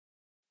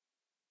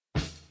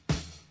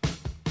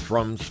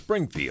From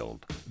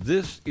Springfield,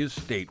 this is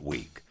State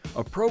Week,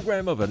 a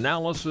program of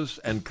analysis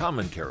and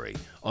commentary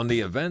on the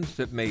events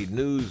that made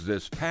news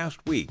this past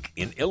week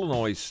in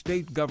Illinois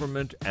state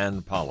government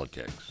and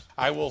politics.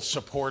 I will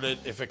support it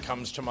if it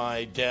comes to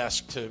my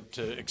desk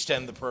to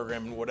extend the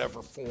program in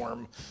whatever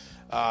form.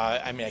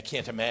 I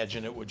can't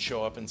imagine it would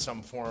show up in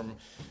some form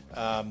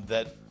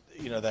that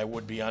I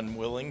would be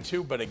unwilling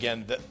to. But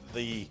again,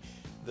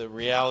 the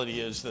reality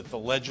is that the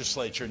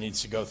legislature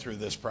needs to go through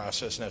this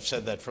process, and I've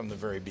said that from the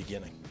very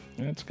beginning.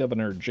 That's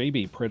Governor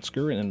J.B.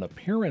 Pritzker. In an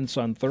appearance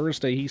on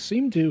Thursday, he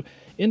seemed to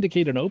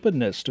indicate an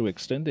openness to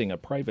extending a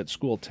private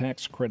school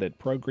tax credit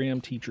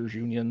program. Teachers'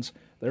 unions,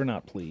 they're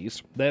not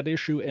pleased. That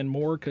issue and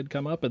more could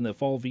come up in the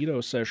fall veto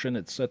session.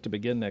 It's set to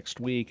begin next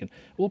week, and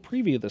we'll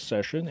preview the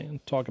session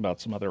and talk about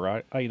some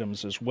other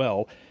items as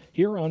well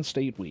here on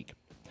State Week.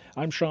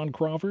 I'm Sean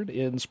Crawford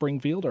in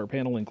Springfield. Our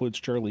panel includes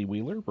Charlie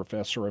Wheeler,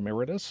 Professor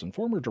Emeritus and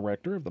former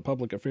Director of the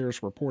Public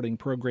Affairs Reporting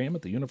Program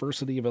at the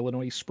University of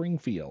Illinois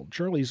Springfield.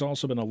 Charlie's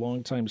also been a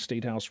longtime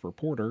State House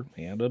reporter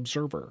and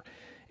observer.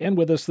 And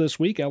with us this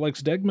week,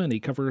 Alex Degman. He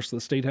covers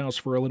the State House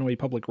for Illinois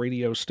Public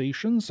Radio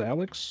stations.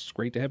 Alex,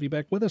 great to have you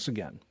back with us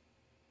again.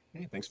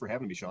 Hey, thanks for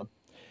having me, Sean.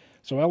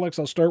 So, Alex,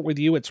 I'll start with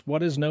you. It's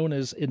what is known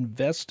as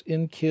Invest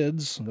in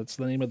Kids. That's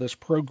the name of this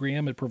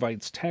program. It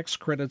provides tax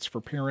credits for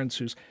parents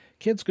whose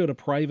kids go to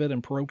private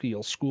and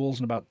parochial schools,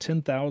 and about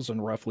 10,000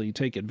 roughly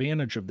take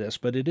advantage of this,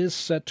 but it is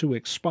set to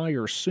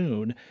expire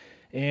soon.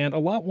 And a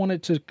lot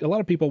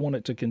of people want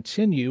it to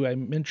continue. I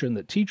mentioned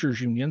that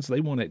teachers unions,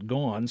 they want it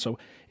gone. So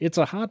it's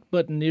a hot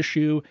button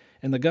issue,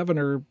 and the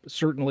governor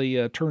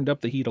certainly turned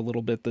up the heat a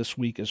little bit this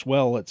week as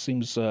well. It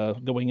seems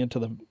going into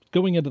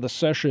the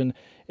session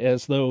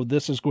as though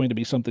this is going to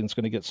be something that's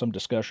going to get some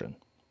discussion.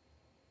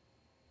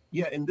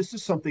 Yeah, and this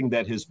is something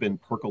that has been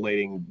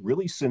percolating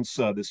really since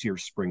this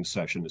year's spring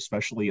session,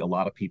 especially a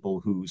lot of people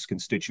whose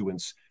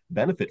constituents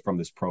benefit from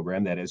this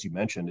program that, as you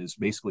mentioned, is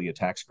basically a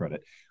tax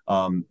credit.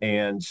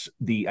 And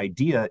the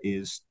idea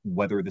is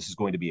whether this is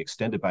going to be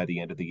extended by the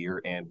end of the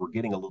year, and we're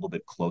getting a little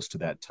bit close to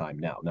that time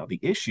now. Now, the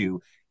issue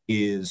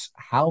is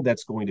how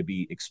that's going to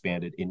be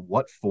expanded, in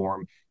what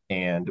form,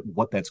 and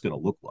what that's going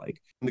to look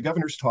like. And the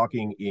governor's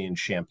talking in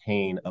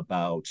Champaign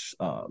about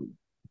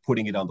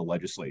putting it on the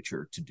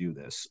legislature to do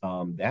this.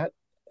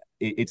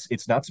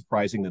 It's not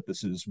surprising that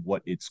this is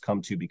what it's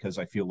come to, because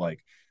I feel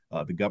like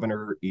the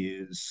governor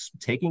is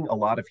taking a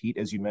lot of heat,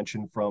 as you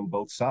mentioned, from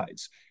both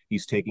sides.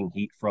 He's taking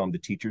heat from the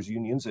teachers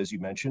unions, as you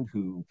mentioned,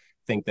 who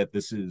think that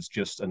this is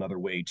just another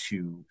way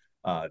to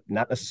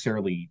not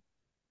necessarily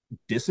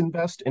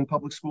disinvest in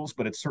public schools,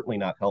 but it's certainly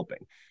not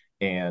helping.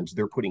 And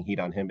they're putting heat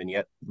on him, and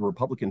yet the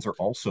Republicans are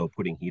also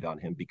putting heat on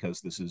him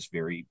because this is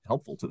very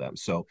helpful to them.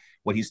 So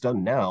what he's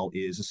done now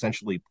is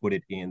essentially put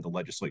it in the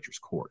legislature's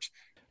court.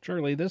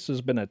 Charlie, this has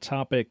been a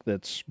topic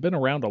that's been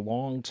around a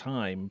long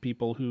time.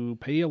 People who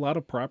pay a lot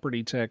of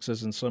property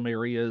taxes in some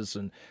areas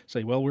and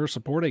say, well, we're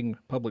supporting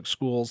public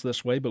schools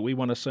this way, but we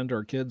want to send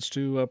our kids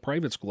to a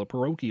private school, a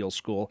parochial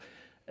school.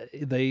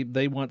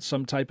 They want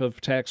some type of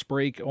tax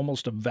break,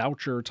 almost a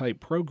voucher type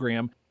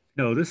program.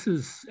 No, this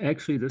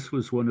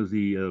was one of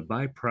the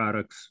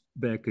byproducts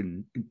back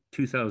in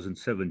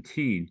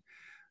 2017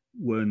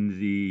 when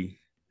the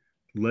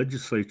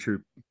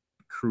legislature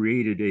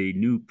created a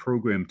new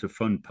program to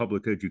fund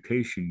public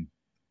education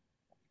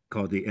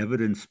called the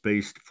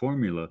evidence-based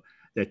formula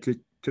that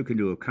took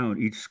into account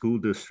each school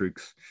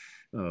district's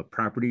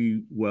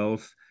property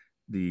wealth,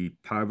 the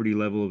poverty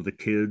level of the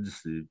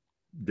kids, the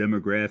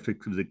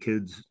demographics of the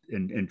kids,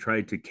 and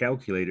tried to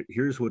calculate it.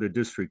 Here's what a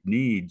district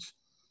needs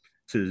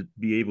to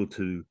be able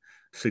to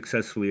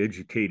successfully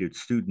educate its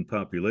student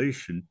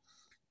population,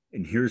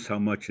 and here's how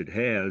much it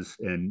has,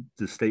 and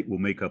the state will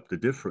make up the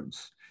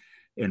difference.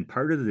 And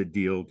part of the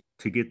deal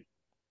to get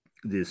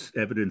this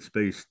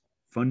evidence-based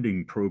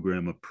funding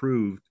program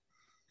approved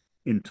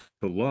into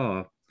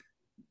law,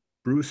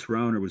 Bruce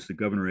Rauner was the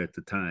governor at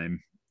the time,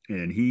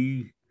 and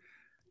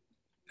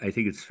I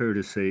think it's fair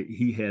to say,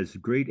 he has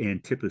great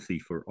antipathy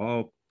for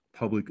all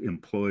public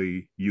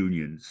employee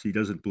unions. He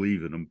doesn't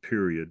believe in them,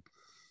 period.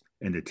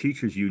 And the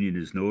teachers union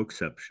is no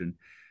exception.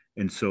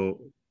 And so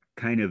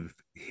kind of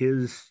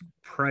his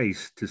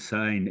price to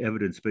sign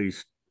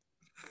evidence-based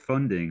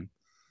funding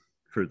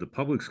for the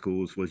public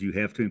schools was you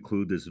have to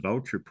include this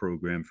voucher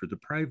program for the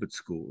private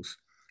schools.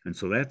 And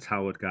so that's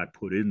how it got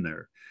put in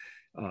there.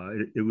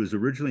 It was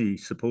originally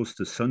supposed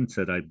to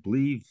sunset, I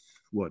believe,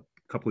 a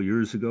couple of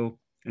years ago,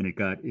 and it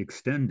got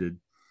extended.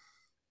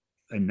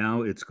 And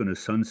now it's going to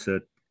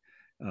sunset,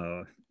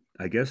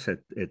 I guess,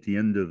 at the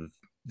end of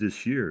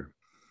this year.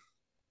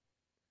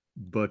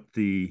 But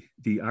the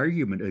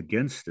argument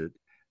against it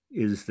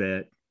is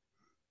that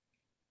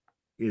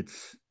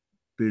it's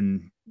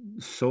been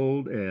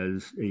sold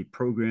as a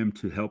program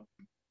to help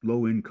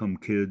low-income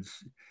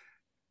kids,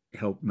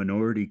 help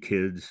minority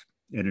kids,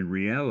 and in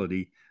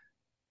reality,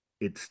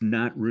 it's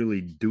not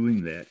really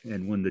doing that.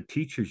 And when the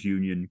teachers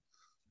union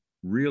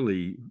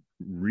really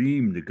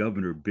reamed the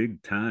governor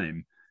big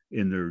time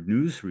in their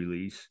news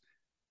release,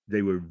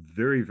 they were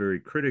very, very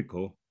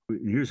critical.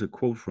 Here's a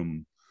quote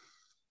from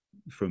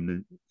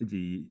from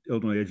the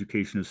Illinois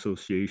Education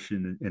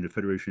Association and the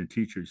Federation of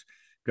Teachers.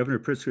 Governor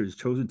Pritzker has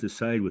chosen to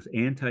side with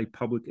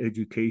anti-public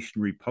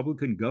education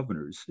Republican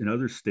governors in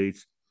other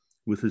states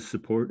with his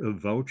support of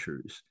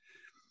vouchers.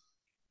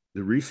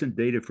 The recent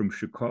data from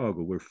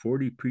Chicago, where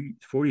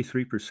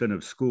 43%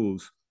 of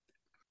schools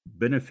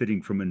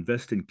benefiting from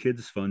Invest in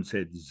Kids funds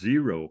had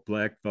 0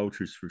 Black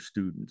vouchers for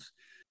students.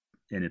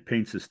 And it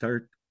paints a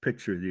stark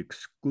picture of the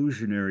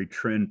exclusionary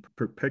trend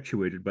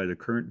perpetuated by the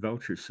current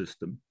voucher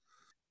system.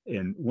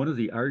 And one of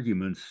the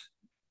arguments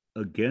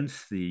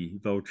against the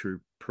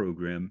voucher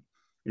program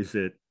is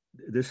that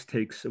this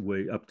takes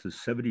away up to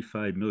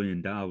 $75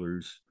 million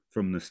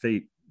from the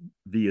state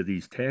via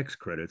these tax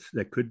credits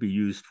that could be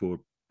used for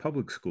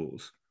public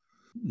schools.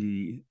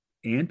 The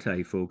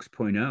anti folks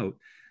point out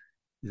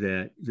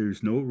that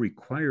there's no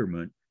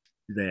requirement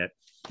that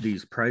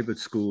these private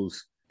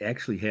schools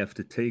actually have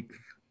to take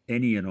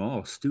any and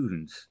all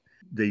students.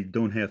 They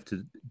don't have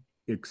to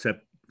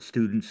accept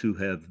students who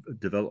have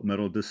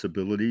developmental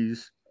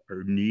disabilities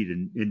or need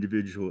an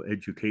individual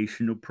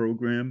educational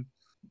program.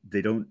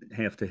 They don't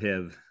have to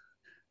have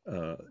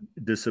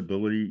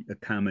disability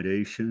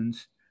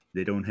accommodations.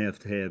 They don't have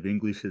to have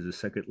English as a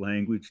second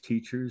language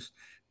teachers.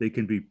 They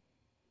can be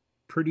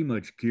pretty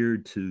much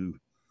geared to,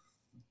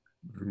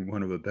 for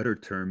want of a better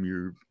term,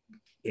 your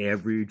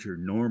average or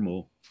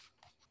normal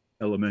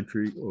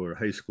elementary or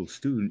high school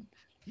student,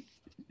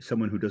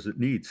 someone who doesn't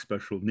need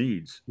special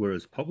needs,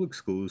 whereas public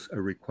schools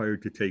are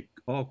required to take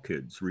all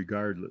kids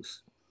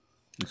regardless.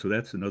 And so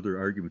that's another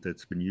argument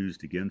that's been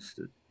used against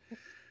it.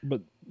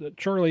 But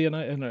Charlie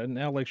and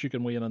Alex, you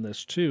can weigh in on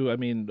this too. I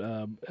mean,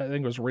 I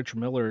think it was Rich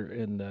Miller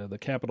in the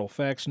Capitol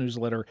Facts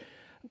newsletter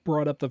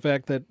brought up the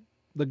fact that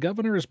the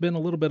governor has been a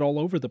little bit all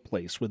over the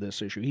place with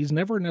this issue. He's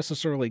never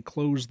necessarily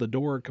closed the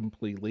door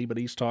completely, but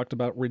he's talked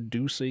about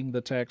reducing the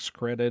tax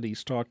credit.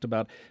 He's talked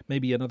about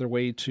maybe another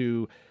way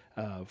to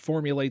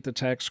formulate the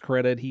tax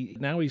credit. He's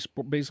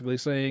basically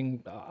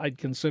saying I'd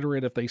consider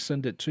it if they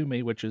send it to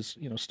me, which is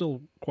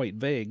still quite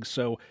vague.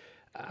 So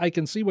I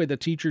can see why the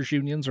teachers'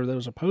 unions or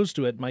those opposed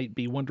to it might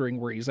be wondering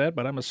where he's at,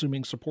 but I'm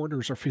assuming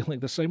supporters are feeling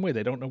the same way.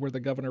 They don't know where the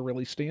governor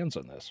really stands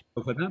on this.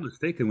 If I'm not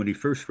mistaken, when he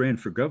first ran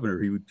for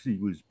governor, he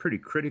was pretty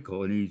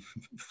critical, and he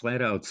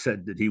flat out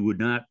said that he would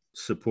not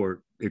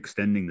support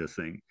extending the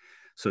thing.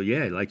 So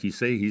yeah, like you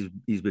say,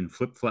 he's been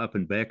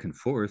flip-flopping back and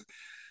forth,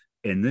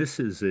 and this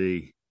is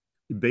a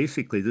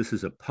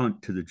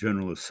punt to the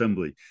General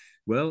Assembly.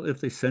 Well, if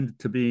they send it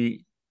to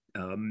me,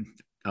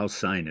 I'll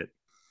sign it.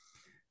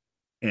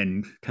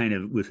 And kind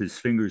of with his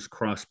fingers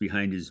crossed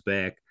behind his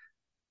back,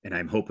 and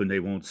I'm hoping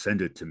they won't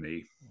send it to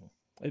me.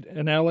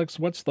 And Alex,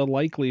 what's the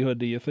likelihood,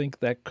 do you think,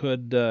 that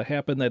could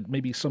happen, that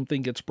maybe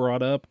something gets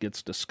brought up,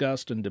 gets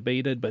discussed and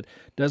debated, but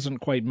doesn't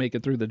quite make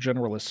it through the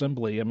General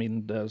Assembly? I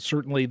mean,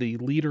 certainly the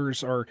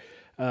leaders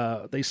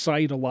they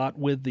side a lot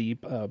with the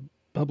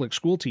public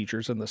school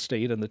teachers in the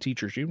state and the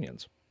teachers'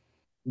 unions.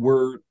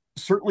 We're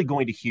certainly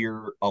going to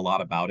hear a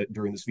lot about it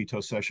during this veto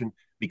session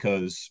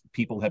because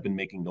people have been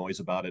making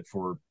noise about it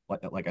for,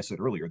 like I said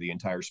earlier, the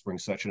entire spring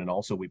session. And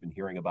also we've been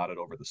hearing about it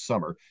over the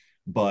summer.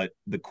 But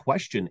the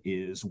question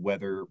is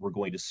whether we're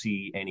going to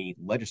see any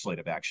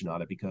legislative action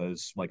on it,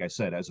 because like I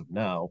said, as of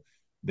now,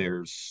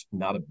 there's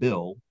not a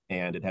bill,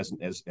 and it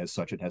hasn't, as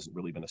such, it hasn't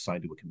really been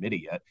assigned to a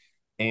committee yet.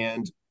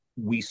 And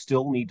we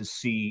still need to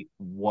see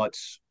what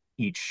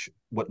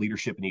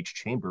leadership in each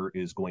chamber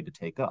is going to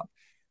take up,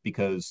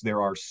 because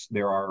there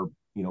are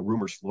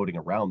rumors floating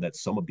around that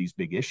some of these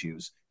big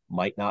issues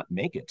might not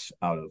make it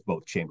out of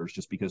both chambers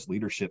just because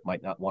leadership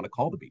might not want to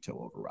call the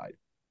veto override.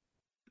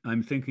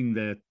 I'm thinking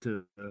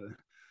that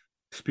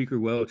Speaker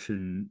Welch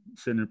and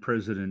Senate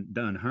President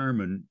Don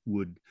Harmon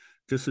would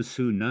just as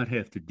soon not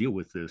have to deal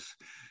with this.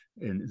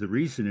 And the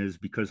reason is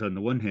because, on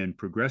the one hand,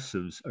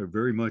 progressives are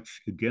very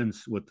much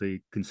against what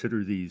they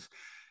consider these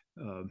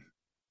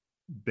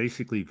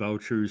basically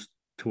vouchers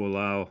to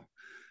allow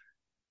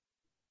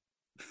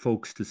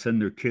folks to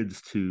send their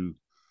kids to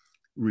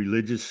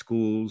religious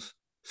schools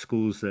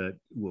that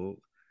will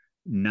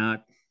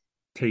not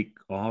take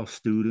all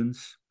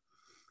students.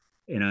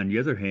 And on the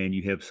other hand,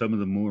 you have some of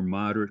the more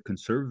moderate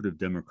conservative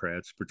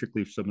Democrats,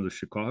 particularly some of the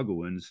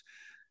Chicagoans,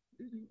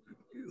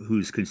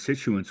 whose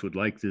constituents would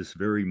like this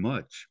very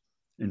much.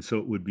 And so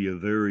it would be a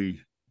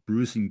very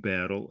bruising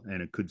battle,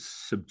 and it could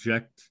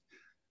subject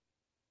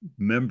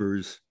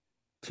members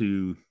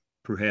to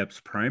perhaps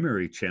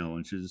primary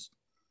challenges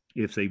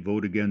if they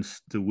vote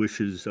against the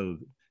wishes of,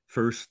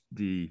 first,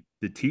 the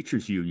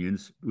teachers'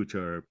 unions, which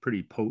are a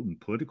pretty potent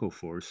political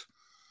force,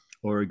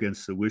 or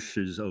against the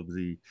wishes of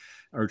the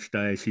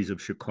Archdiocese of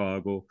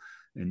Chicago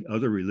and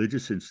other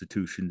religious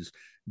institutions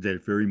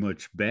that very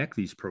much back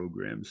these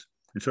programs.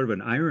 And sort of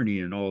an irony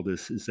in all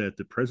this is that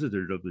the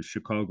president of the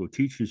Chicago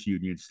Teachers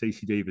Union,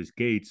 Stacey Davis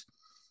Gates,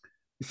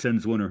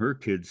 sends one of her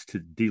kids to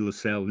De La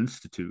Salle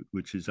Institute,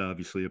 which is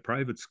obviously a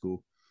private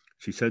school.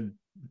 She said,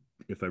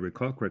 if I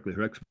recall correctly,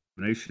 her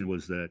explanation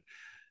was that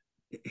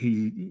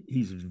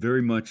he's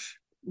very much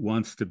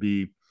wants to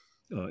be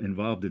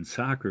involved in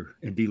soccer,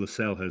 and De La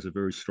Salle has a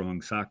very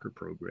strong soccer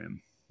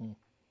program.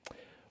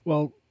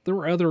 Well, there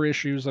were other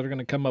issues that are going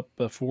to come up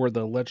before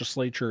the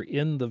legislature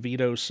in the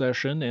veto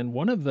session, and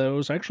one of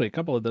those, actually, a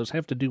couple of those,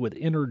 have to do with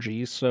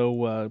energy.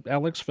 So,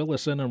 Alex, fill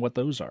us in on what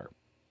those are.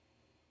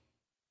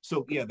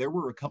 So, yeah, there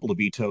were a couple of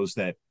vetoes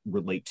that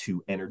relate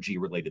to energy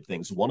related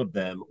things. One of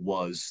them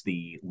was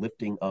the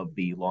lifting of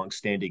the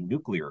longstanding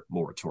nuclear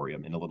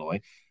moratorium in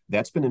Illinois.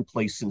 That's been in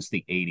place since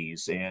the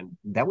 80s. And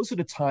that was at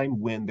a time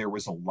when there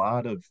was a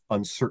lot of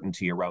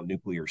uncertainty around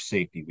nuclear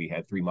safety. We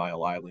had Three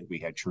Mile Island, we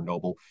had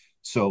Chernobyl.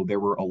 So there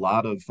were a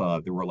lot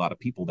of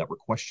people that were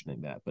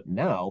questioning that. But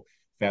now,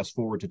 fast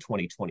forward to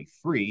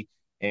 2023,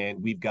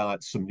 and we've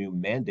got some new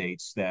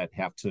mandates that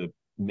have to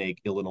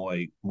make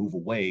Illinois move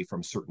away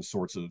from certain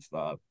sorts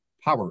of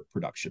power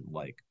production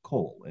like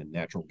coal and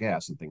natural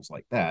gas and things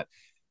like that.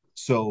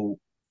 So,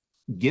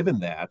 given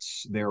that,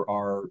 there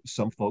are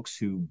some folks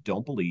who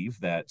don't believe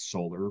that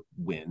solar,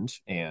 wind,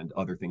 and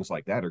other things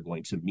like that are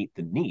going to meet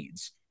the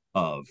needs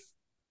of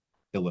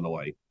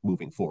Illinois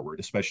moving forward,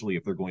 especially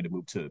if they're going to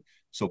move to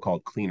so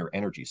called cleaner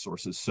energy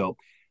sources. So,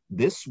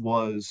 this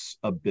was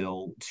a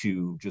bill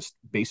to just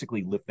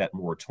basically lift that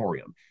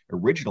moratorium.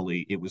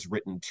 Originally, it was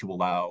written to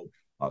allow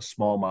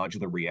small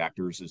modular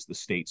reactors as the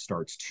state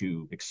starts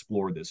to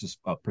explore this as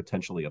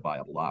potentially a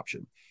viable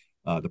option.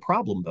 The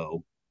problem,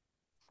 though,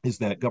 is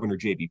that Governor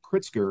J.B.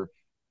 Pritzker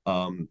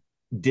um,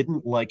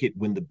 didn't like it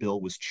when the bill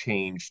was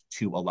changed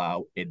to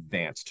allow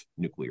advanced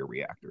nuclear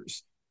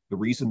reactors. The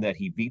reason that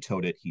he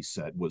vetoed it, he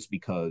said, was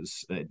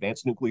because an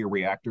advanced nuclear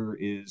reactor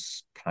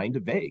is kind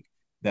of vague.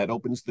 That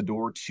opens the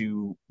door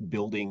to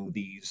building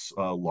these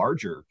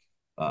larger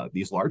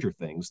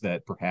things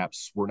that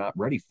perhaps we're not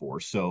ready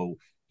for. So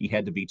he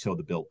had to veto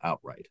the bill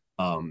outright.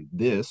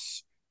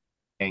 This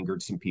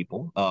angered some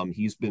people.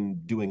 He's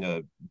been doing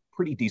a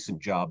pretty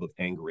decent job of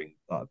angering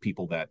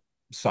people that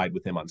side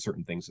with him on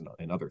certain things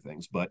and other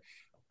things. But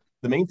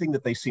the main thing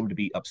that they seem to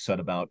be upset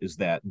about is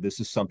that this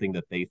is something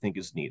that they think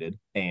is needed,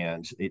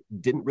 and it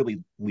didn't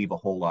really leave a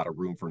whole lot of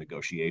room for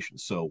negotiation.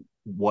 So,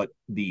 what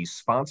the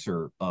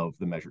sponsor of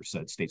the measure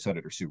said, State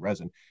Senator Sue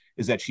Rezin,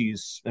 is that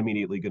she's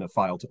immediately going to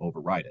file to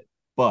override it.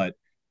 But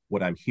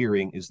what I'm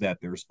hearing is that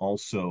there's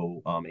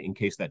also, in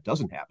case that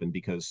doesn't happen,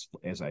 because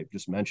as I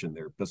just mentioned,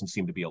 there doesn't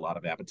seem to be a lot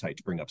of appetite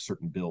to bring up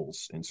certain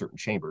bills in certain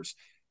chambers.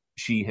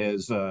 She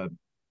has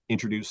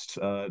introduced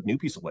a new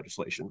piece of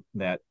legislation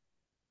that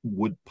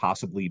would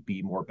possibly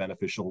be more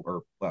beneficial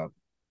to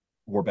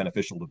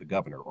the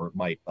governor, or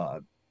might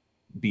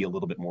be a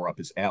little bit more up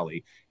his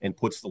alley, and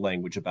puts the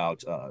language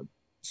about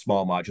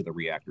small modular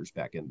reactors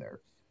back in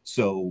there.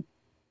 So,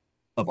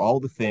 of all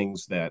the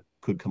things that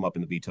could come up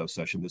in the veto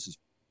session, this is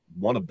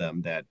one of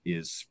them that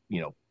is,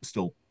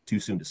 still too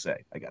soon to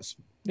say, I guess.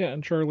 Yeah,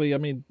 and Charlie, I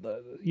mean,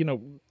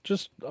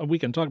 just we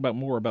can talk about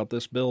more about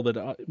this bill,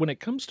 but when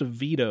it comes to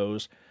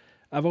vetoes,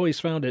 I've always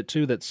found it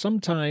too that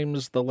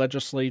sometimes the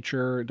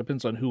legislature, it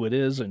depends on who it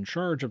is in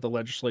charge of the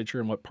legislature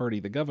and what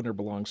party the governor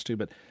belongs to,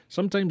 but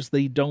sometimes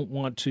they don't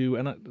want to,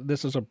 and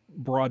this is a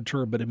broad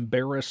term, but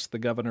embarrass the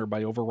governor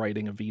by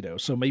overriding a veto.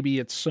 So maybe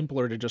it's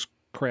simpler to just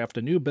craft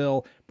a new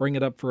bill, bring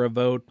it up for a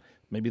vote.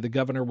 Maybe the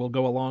governor will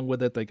go along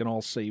with it. They can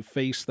all save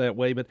face that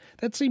way, but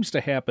that seems to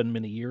happen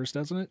many years,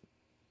 doesn't it?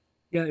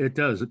 Yeah, it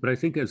does. But I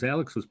think, as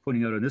Alex was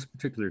pointing out in this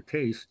particular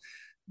case,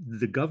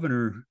 the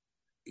governor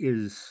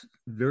is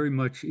very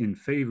much in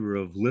favor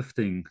of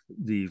lifting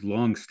the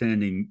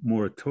longstanding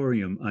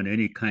moratorium on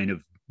any kind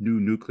of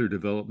new nuclear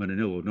development in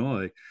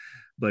Illinois.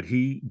 But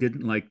he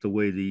didn't like the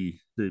way the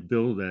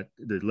bill that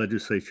the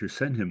legislature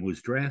sent him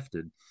was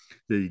drafted.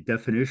 The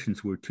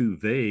definitions were too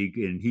vague,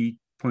 and he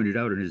pointed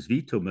out in his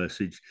veto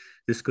message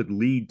this could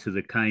lead to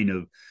the kind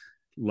of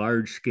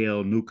large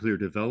scale nuclear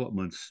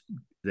developments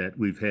that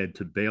we've had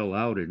to bail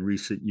out in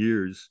recent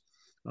years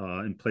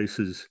in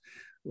places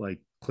like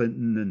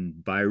Clinton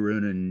and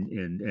Byron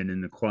and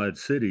in the Quad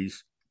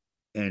Cities.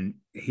 And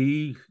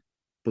he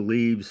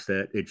believes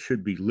that it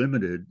should be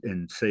limited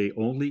and say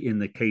only in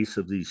the case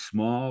of these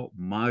small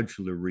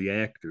modular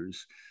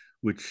reactors,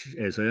 which,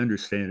 as I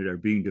understand it, are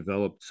being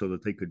developed so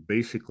that they could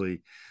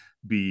basically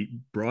be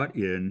brought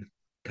in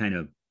kind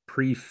of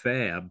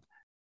prefab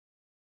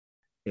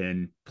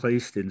and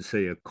placed in,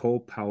 say, a coal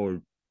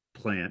powered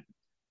plant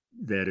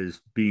that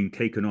is being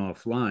taken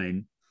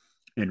offline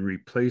and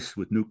replaced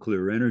with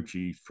nuclear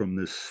energy from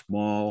this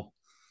small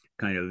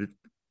kind of,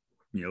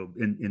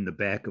 in the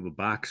back of a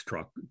box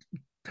truck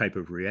type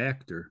of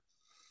reactor.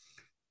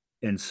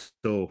 And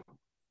so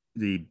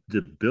the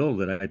bill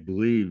that I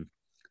believe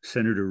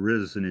Senator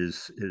Risen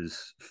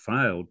is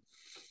filed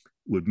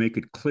would make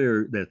it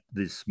clear that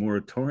this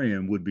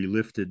moratorium would be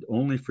lifted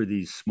only for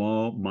these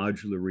small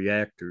modular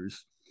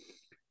reactors.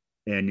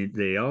 And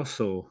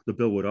the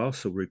bill would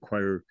also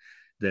require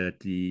that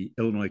the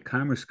Illinois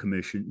Commerce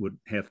Commission would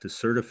have to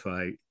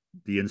certify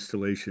the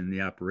installation and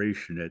the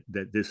operation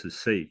that this is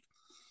safe.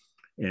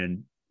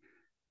 And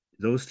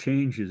those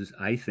changes,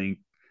 I think,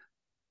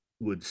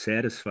 would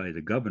satisfy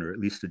the governor, at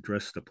least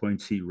address the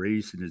points he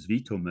raised in his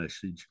veto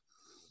message.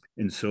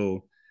 And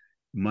so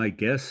my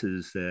guess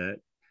is that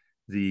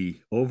the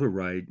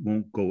override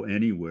won't go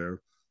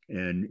anywhere.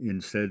 And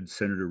instead,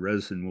 Senator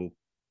Rezin will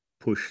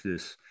push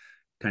this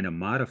kind of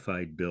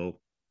modified bill,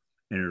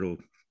 and it'll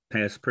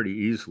pass pretty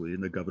easily,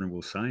 and the governor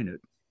will sign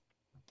it.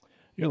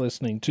 You're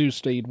listening to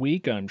State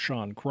Week. I'm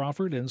Sean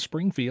Crawford in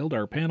Springfield.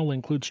 Our panel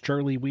includes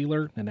Charlie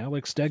Wheeler and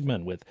Alex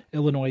Stegman with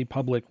Illinois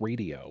Public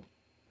Radio.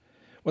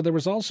 Well, there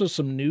was also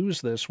some news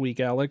this week,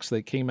 Alex,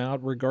 that came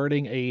out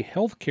regarding a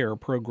health care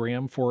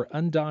program for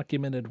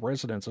undocumented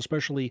residents,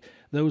 especially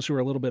those who are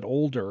a little bit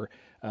older.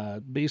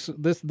 This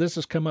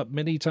has come up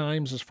many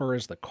times as far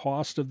as the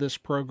cost of this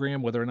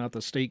program, whether or not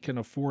the state can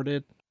afford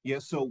it. Yeah,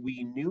 so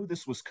we knew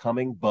this was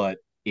coming, but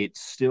it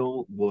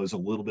still was a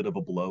little bit of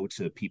a blow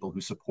to people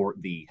who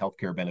support the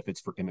Healthcare Benefits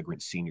for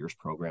Immigrant Seniors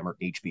program, or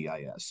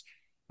HBIS.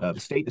 The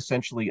state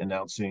essentially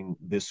announcing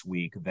this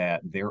week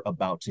that they're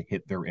about to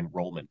hit their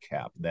enrollment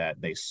cap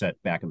that they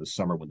set back in the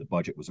summer when the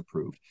budget was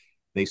approved.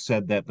 They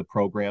said that the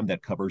program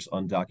that covers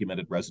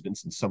undocumented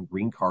residents and some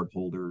green card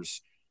holders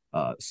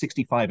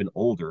 65 and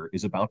older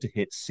is about to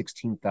hit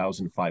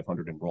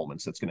 16,500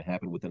 enrollments. That's going to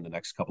happen within the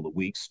next couple of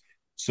weeks.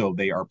 So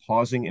they are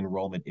pausing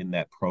enrollment in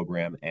that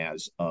program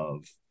as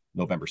of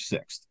November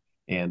 6th.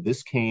 And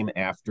this came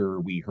after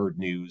we heard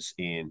news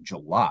in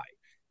July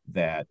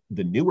that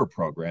the newer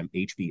program,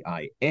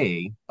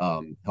 HBIA,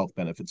 Health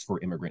Benefits for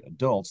Immigrant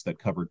Adults, that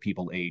covered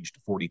people aged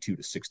 42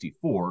 to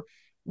 64,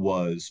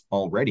 was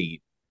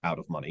already out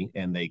of money,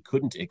 and they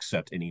couldn't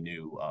accept any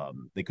new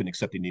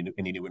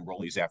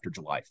enrollees after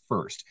July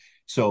 1st.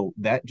 So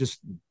that just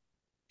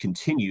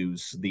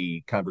continues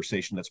the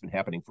conversation that's been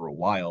happening for a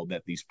while,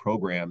 that these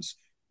programs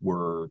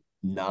were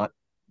not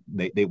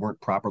they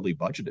weren't properly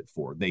budgeted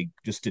for. They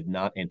just did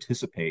not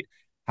anticipate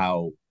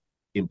how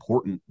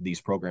important these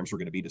programs were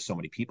going to be to so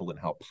many people and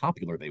how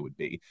popular they would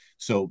be.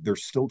 So they're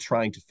still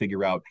trying to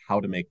figure out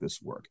how to make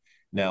this work.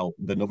 Now,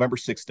 the November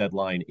 6th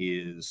deadline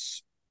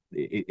is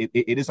it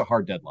is a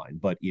hard deadline,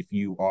 but if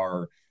you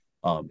are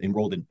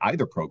enrolled in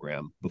either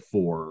program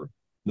before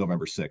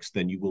November 6th,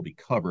 then you will be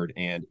covered.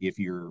 And if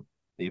you're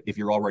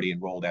already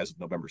enrolled as of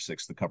November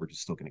 6th, the coverage is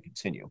still going to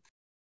continue.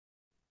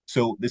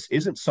 So this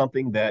isn't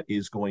something that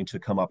is going to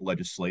come up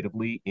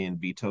legislatively in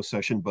veto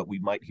session, but we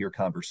might hear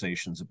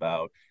conversations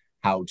about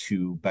how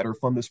to better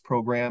fund this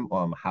program,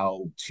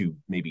 how to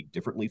maybe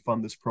differently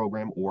fund this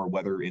program, or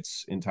whether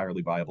it's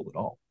entirely viable at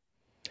all.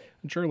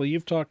 Charlie,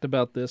 you've talked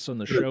about this on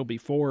the show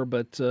before,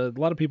 but a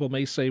lot of people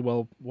may say,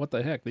 well, what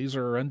the heck? These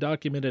are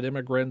undocumented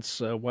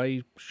immigrants.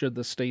 Why should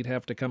the state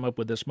have to come up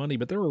with this money?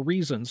 But there are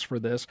reasons for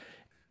this.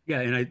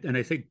 Yeah, and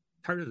I think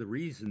part of the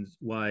reasons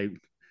why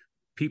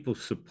people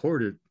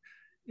support it,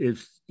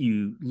 if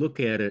you look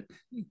at it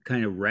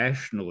kind of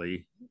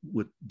rationally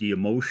with the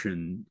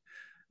emotion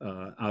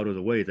out of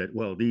the way, that,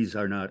 well, these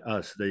are not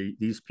us,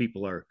 these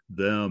people are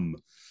them,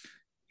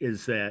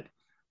 is that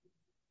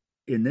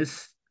in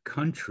this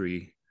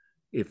country,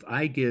 if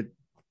I get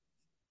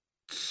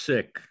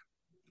sick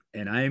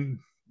and I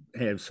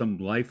have some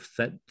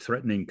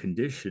life-threatening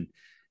condition,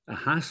 a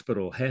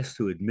hospital has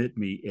to admit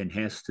me and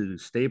has to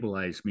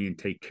stabilize me and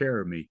take care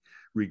of me,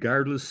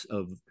 regardless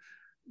of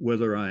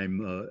whether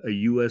I'm a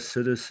U.S.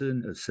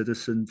 citizen, a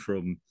citizen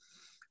from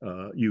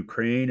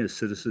Ukraine, a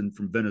citizen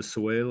from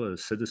Venezuela, a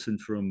citizen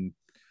from,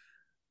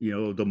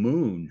 the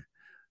moon,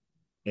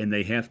 and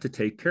they have to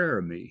take care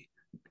of me.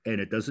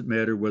 And it doesn't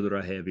matter whether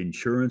I have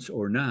insurance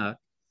or not.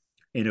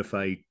 And if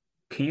I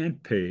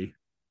can't pay,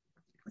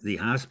 the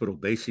hospital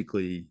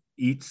basically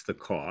eats the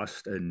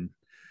cost and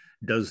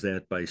does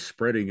that by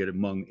spreading it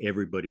among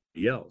everybody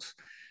else.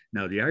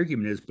 Now, the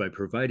argument is, by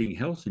providing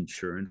health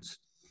insurance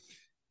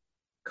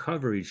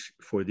coverage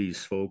for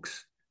these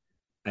folks,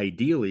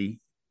 ideally,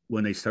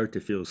 when they start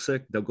to feel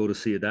sick, they'll go to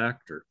see a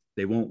doctor.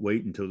 They won't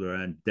wait until they're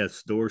on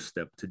death's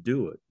doorstep to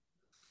do it.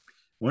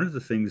 One of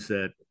the things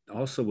that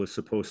also was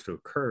supposed to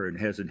occur and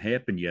hasn't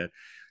happened yet,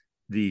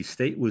 the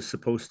state was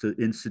supposed to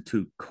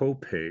institute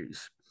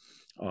co-pays.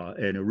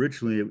 And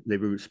originally they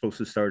were supposed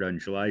to start on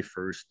July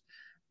 1st.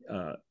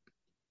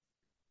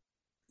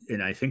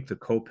 And I think the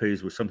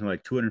co-pays were something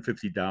like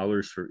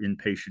 $250 for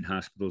inpatient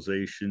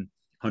hospitalization,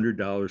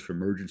 $100 for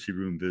emergency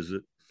room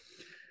visit.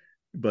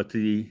 But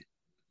the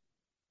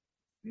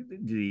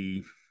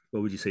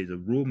what would you say, the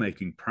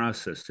rulemaking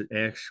process to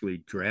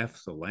actually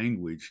draft the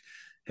language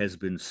has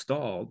been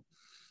stalled.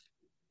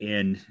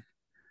 And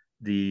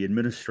the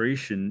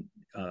administration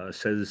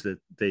says that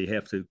they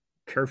have to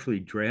carefully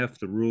draft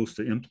the rules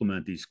to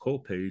implement these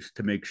co-pays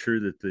to make sure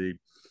that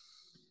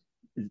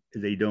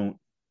they don't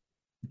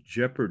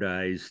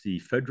jeopardize the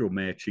federal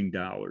matching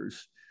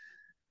dollars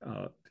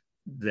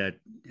that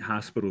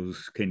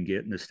hospitals can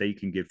get and the state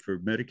can get for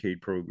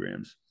Medicaid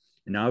programs.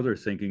 And now they're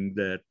thinking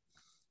that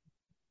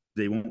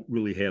they won't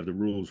really have the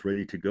rules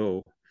ready to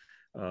go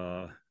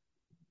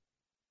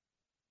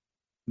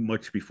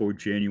much before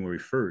January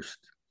 1st.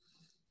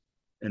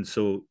 And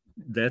so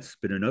that's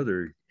been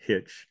another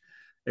hitch.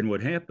 And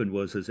what happened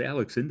was, as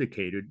Alex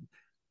indicated,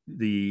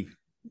 the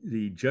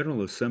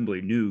General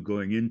Assembly knew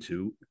going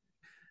into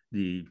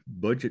the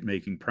budget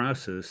making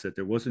process that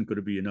there wasn't going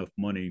to be enough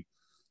money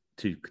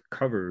to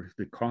cover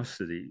the costs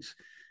of these.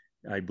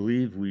 I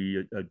believe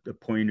we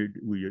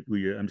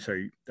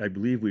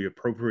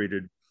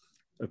appropriated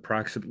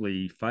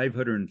approximately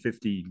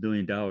 $550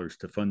 million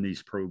to fund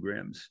these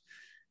programs.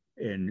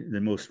 And the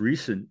most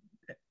recent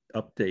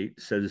update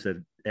says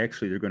that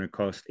actually they're going to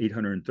cost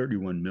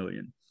 $831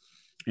 million.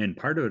 And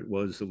part of it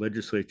was the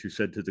legislature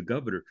said to the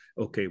governor,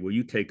 okay, well,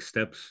 you take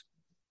steps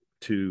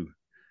to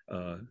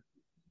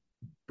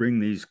bring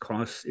these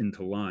costs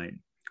into line.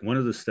 One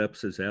of the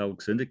steps, as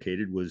Alex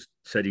indicated, was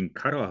setting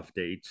cutoff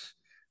dates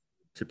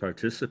to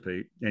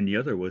participate, and the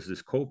other was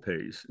this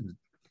co-pays.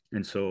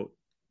 And so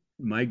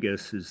my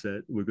guess is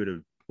that we're going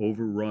to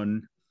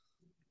overrun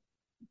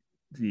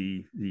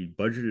the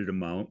budgeted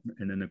amount,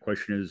 and then the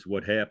question is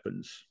what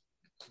happens.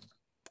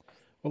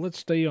 Well, let's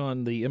stay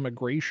on the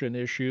immigration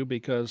issue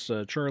because,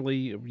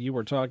 Charlie, you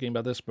were talking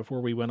about this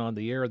before we went on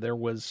the air. There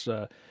was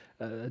a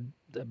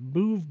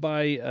move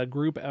by a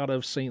group out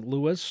of St.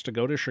 Louis to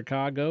go to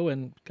Chicago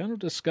and kind of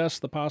discuss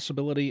the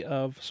possibility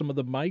of some of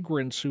the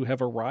migrants who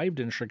have arrived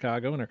in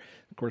Chicago. And, of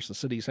course, the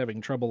city's having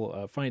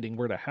trouble finding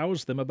where to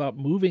house them, about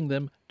moving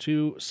them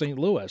to St.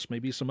 Louis.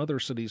 Maybe some other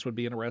cities would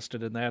be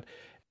interested in that.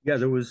 Yeah,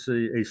 there was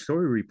a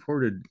story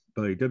reported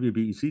by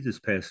WBEZ this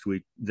past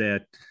week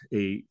that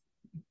a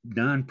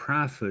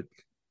nonprofit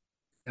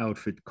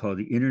outfit called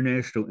the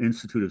International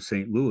Institute of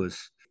St.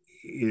 Louis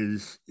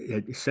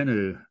had sent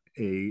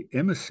a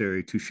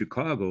emissary to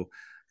Chicago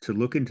to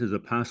look into the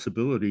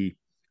possibility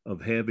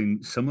of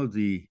having some of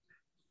the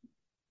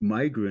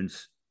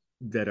migrants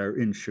that are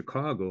in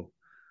Chicago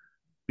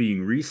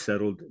being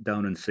resettled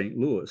down in St.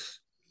 Louis.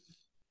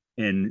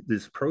 And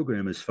this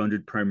program is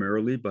funded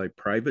primarily by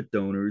private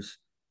donors,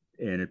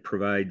 and it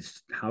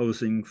provides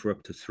housing for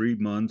up to 3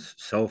 months,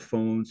 cell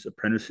phones,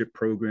 apprenticeship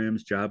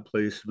programs, job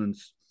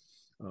placements,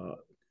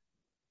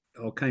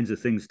 all kinds of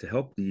things to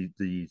help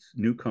these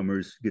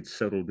newcomers get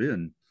settled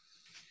in.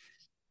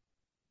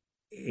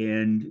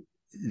 And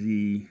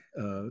the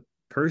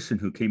person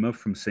who came up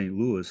from St.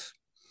 Louis,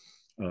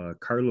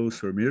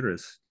 Carlos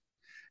Ramirez,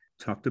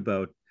 talked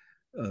about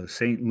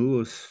St.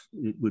 Louis,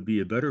 it would be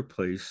a better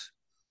place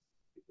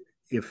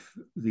if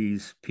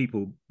these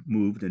people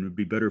moved, and it would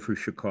be better for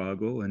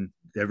Chicago and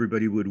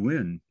everybody would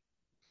win.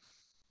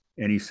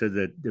 And he said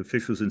that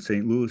officials in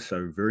St. Louis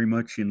are very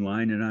much in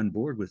line and on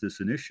board with this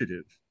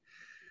initiative.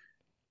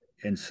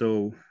 And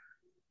so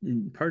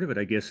part of it,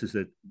 I guess, is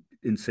that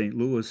in St.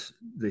 Louis,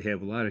 they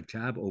have a lot of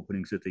job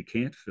openings that they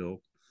can't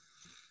fill.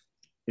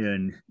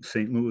 And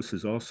St. Louis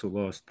has also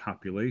lost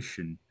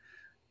population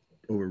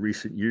over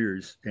recent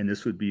years. And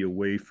this would be a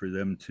way for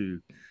them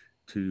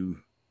to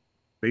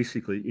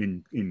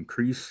basically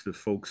increase the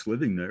folks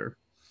living there.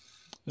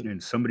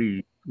 And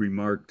somebody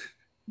remarked,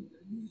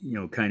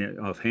 kind of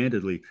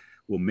offhandedly,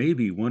 well,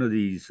 maybe one of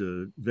these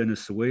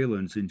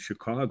Venezuelans in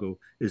Chicago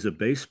is a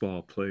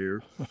baseball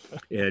player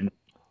and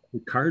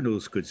the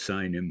Cardinals could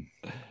sign him.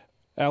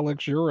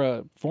 Alex, you're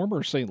a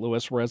former St.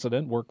 Louis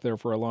resident, worked there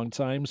for a long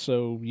time,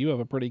 so you have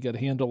a pretty good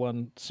handle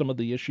on some of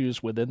the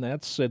issues within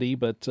that city.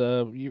 But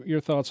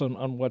your thoughts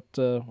on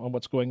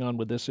what's going on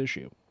with this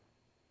issue?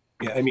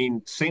 Yeah, I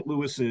mean, St.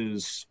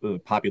 Louis's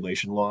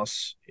population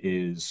loss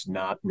is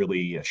not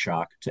really a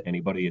shock to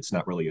anybody. It's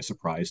not really a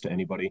surprise to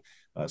anybody.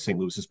 St.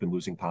 Louis has been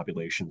losing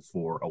population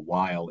for a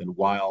while, and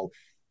while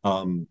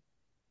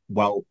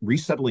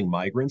resettling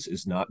migrants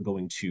is not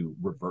going to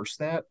reverse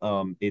that,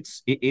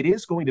 it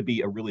is going to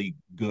be a really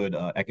good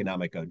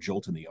economic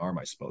jolt in the arm,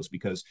 I suppose,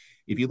 because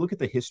if you look at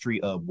the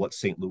history of what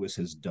St. Louis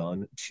has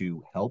done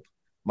to help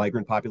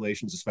migrant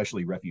populations,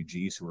 especially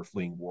refugees who are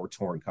fleeing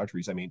war-torn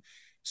countries. I mean,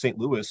 St.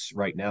 Louis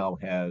right now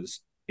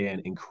has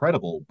an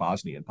incredible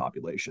Bosnian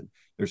population.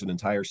 There's an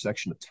entire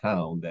section of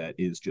town that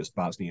is just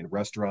Bosnian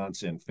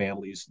restaurants and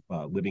families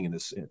living in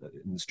this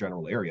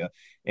general area.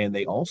 And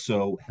they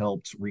also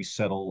helped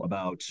resettle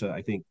about,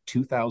 I think,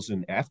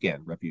 2,000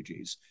 Afghan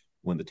refugees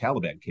when the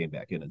Taliban came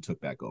back in and took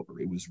back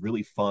over. It was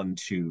really fun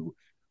to,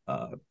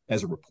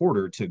 as a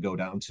reporter, to go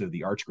down to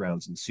the Arch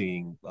grounds and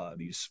seeing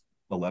these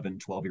 11,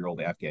 12-year-old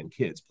Afghan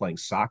kids playing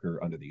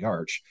soccer under the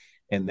arch.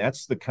 And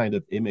that's the kind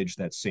of image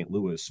that St.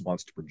 Louis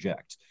wants to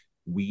project.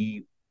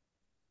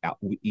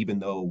 Even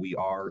though we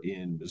are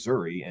in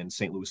Missouri, and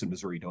St. Louis and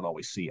Missouri don't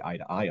always see eye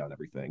to eye on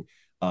everything,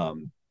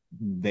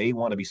 they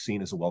want to be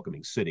seen as a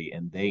welcoming city,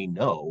 and they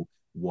know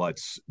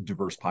what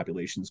diverse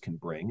populations can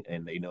bring,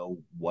 and they know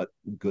what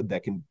good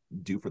that can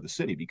do for the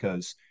city.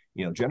 Because,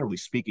 generally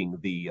speaking,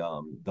 the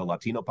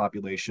Latino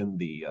population,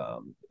 the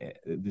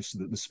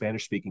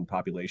Spanish-speaking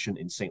population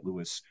in St.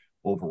 Louis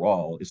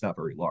overall is not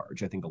very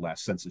large. I think the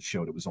last census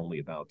showed it was only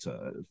about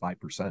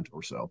 5%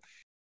 or so.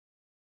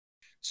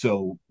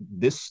 So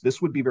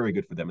this would be very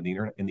good for them,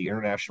 and the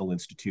International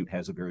Institute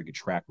has a very good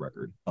track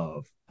record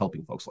of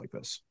helping folks like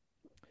this.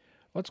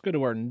 Let's go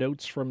to our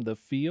notes from the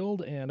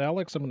field. And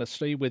Alex, I'm going to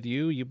stay with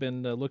you. You've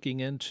been looking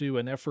into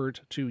an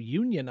effort to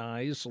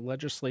unionize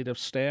legislative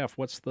staff.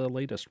 What's the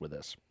latest with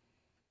this?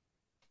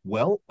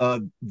 Well,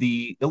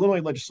 the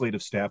Illinois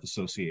Legislative Staff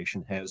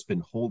Association has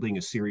been holding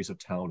a series of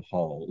town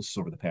halls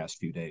over the past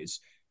few days.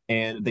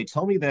 And they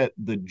tell me that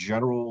the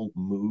general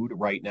mood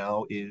right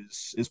now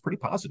is pretty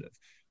positive.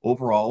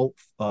 Overall,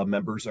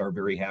 members are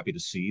very happy to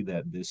see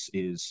that this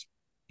is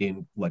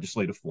in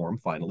legislative form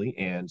finally,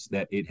 and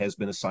that it has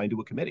been assigned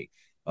to a committee.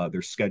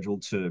 They're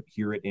scheduled to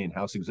hear it in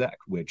House Exec,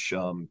 which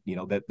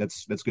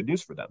that's good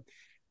news for them.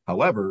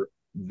 However,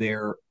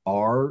 there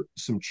are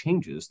some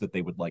changes that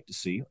they would like to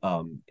see.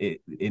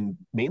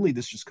 Mainly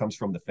this just comes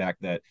from the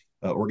fact that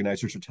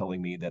organizers are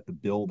telling me that the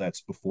bill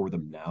that's before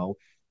them now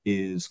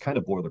is kind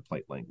of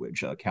boilerplate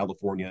language.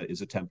 California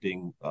is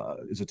attempting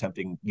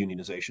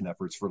unionization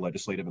efforts for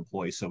legislative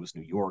employees. So is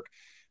New York.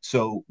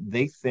 So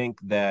they think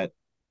that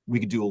we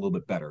could do a little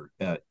bit better.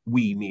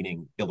 We,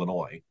 meaning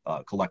Illinois,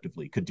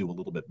 collectively could do a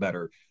little bit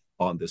better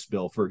on this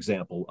bill. For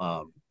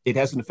example, it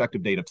has an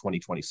effective date of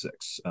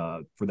 2026.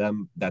 For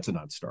them, that's a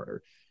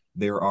non-starter.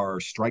 There are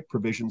strike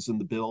provisions in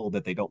the bill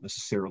that they don't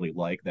necessarily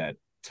like that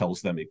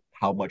tells them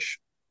how much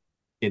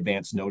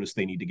advance notice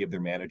they need to give their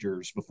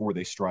managers before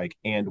they strike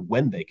and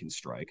when they can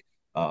strike.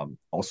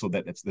 Also,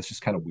 that's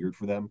just kind of weird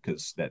for them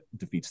because that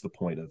defeats the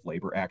point of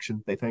labor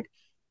action, they think.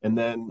 And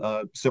then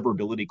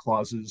severability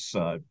clauses,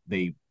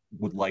 they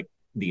would like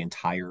the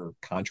entire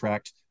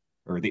contract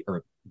or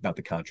not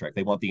the contract.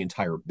 They want the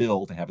entire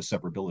bill to have a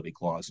severability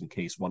clause in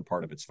case one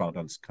part of it's found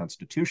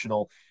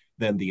unconstitutional,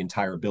 then the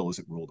entire bill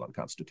isn't ruled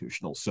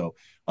unconstitutional. So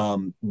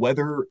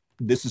whether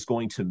this is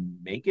going to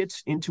make it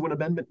into an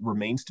amendment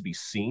remains to be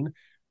seen,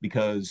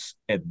 because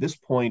at this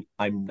point,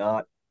 I'm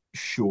not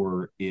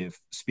sure if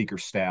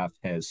Speaker's staff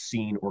has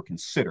seen or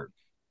considered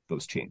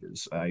those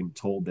changes. I'm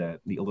told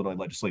that the Illinois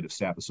Legislative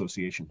Staff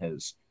Association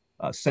has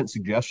sent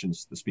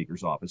suggestions to the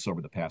Speaker's office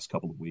over the past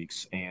couple of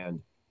weeks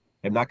and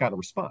have not gotten a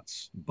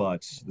response.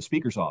 But the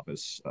Speaker's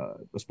office, a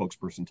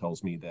spokesperson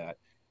tells me that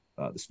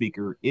the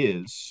Speaker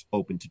is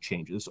open to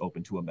changes,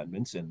 open to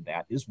amendments, and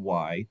that is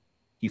why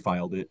he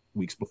filed it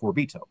weeks before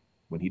veto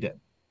when he did.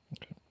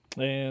 Okay.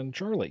 And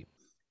Charlie.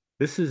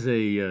 This is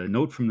a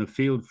note from the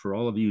field for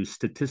all of you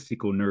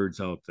statistical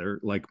nerds out there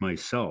like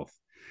myself.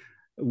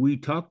 We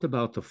talked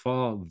about the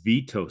fall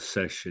veto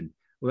session.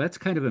 Well, that's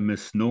kind of a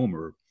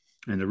misnomer.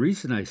 And the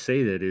reason I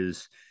say that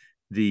is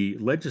the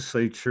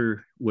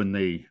legislature, when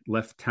they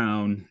left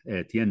town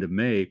at the end of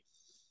May,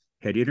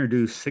 had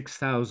introduced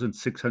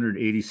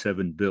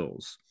 6,687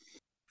 bills.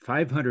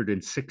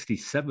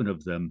 567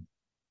 of them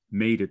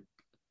made it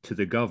to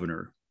the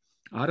governor.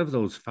 Out of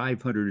those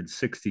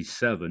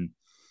 567,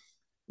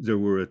 there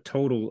were a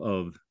total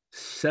of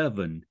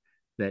 7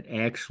 that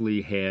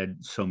actually had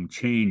some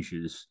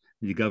changes.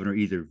 The governor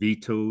either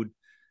vetoed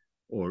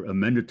or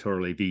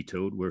amendatorily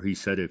vetoed, where he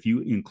said, if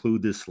you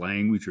include this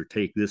language or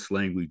take this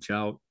language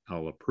out,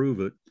 I'll approve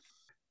it.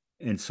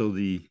 And so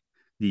the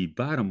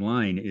bottom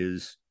line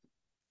is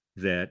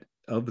that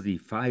of the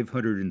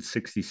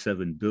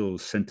 567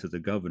 bills sent to the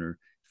governor,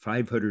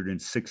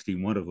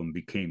 561 of them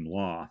became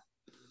law.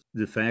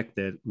 The fact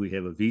that we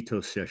have a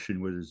veto session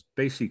where there's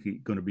basically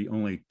going to be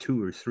only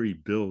 2 or 3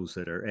 bills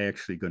that are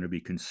actually going to be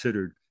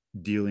considered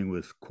dealing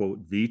with, quote,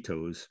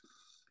 vetoes,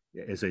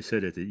 as I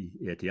said at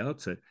the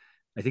outset,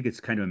 I think it's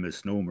kind of a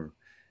misnomer.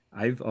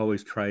 I've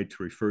always tried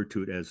to refer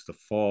to it as the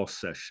fall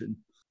session.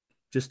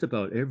 Just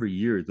about every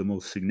year, the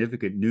most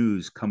significant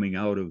news coming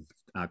out of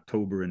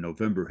October and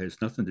November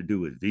has nothing to do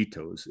with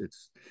vetoes.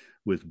 It's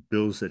with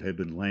bills that have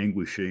been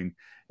languishing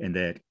and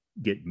that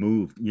get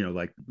moved,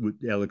 like what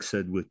Alex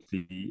said with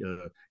the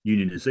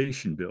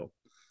unionization bill.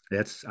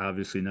 That's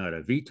obviously not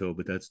a veto,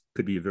 but that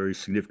could be a very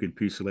significant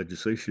piece of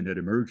legislation that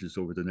emerges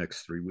over the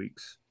next 3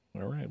 weeks.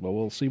 All right. Well,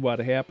 we'll see what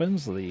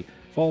happens. The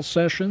fall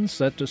session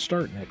set to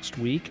start next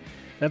week.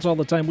 That's all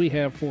the time we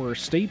have for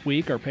State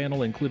Week. Our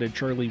panel included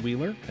Charlie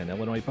Wheeler and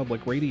Illinois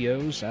Public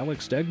Radio's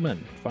Alex Degman.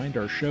 Find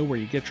our show where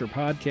you get your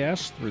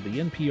podcasts through the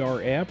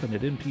NPR app and at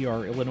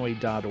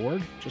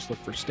nprillinois.org. Just look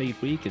for State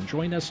Week and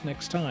join us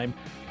next time.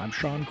 I'm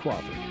Sean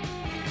Crawford.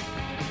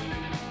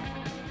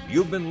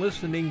 You've been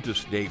listening to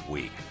State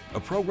Week, a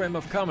program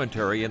of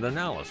commentary and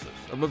analysis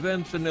of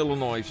events in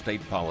Illinois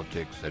state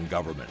politics and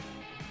government.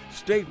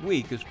 State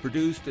Week is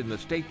produced in the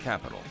state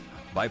capital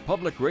by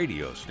public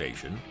radio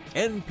station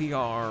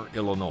NPR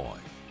Illinois.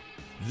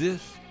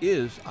 This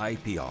is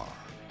IPR,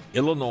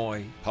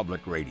 Illinois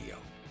Public Radio.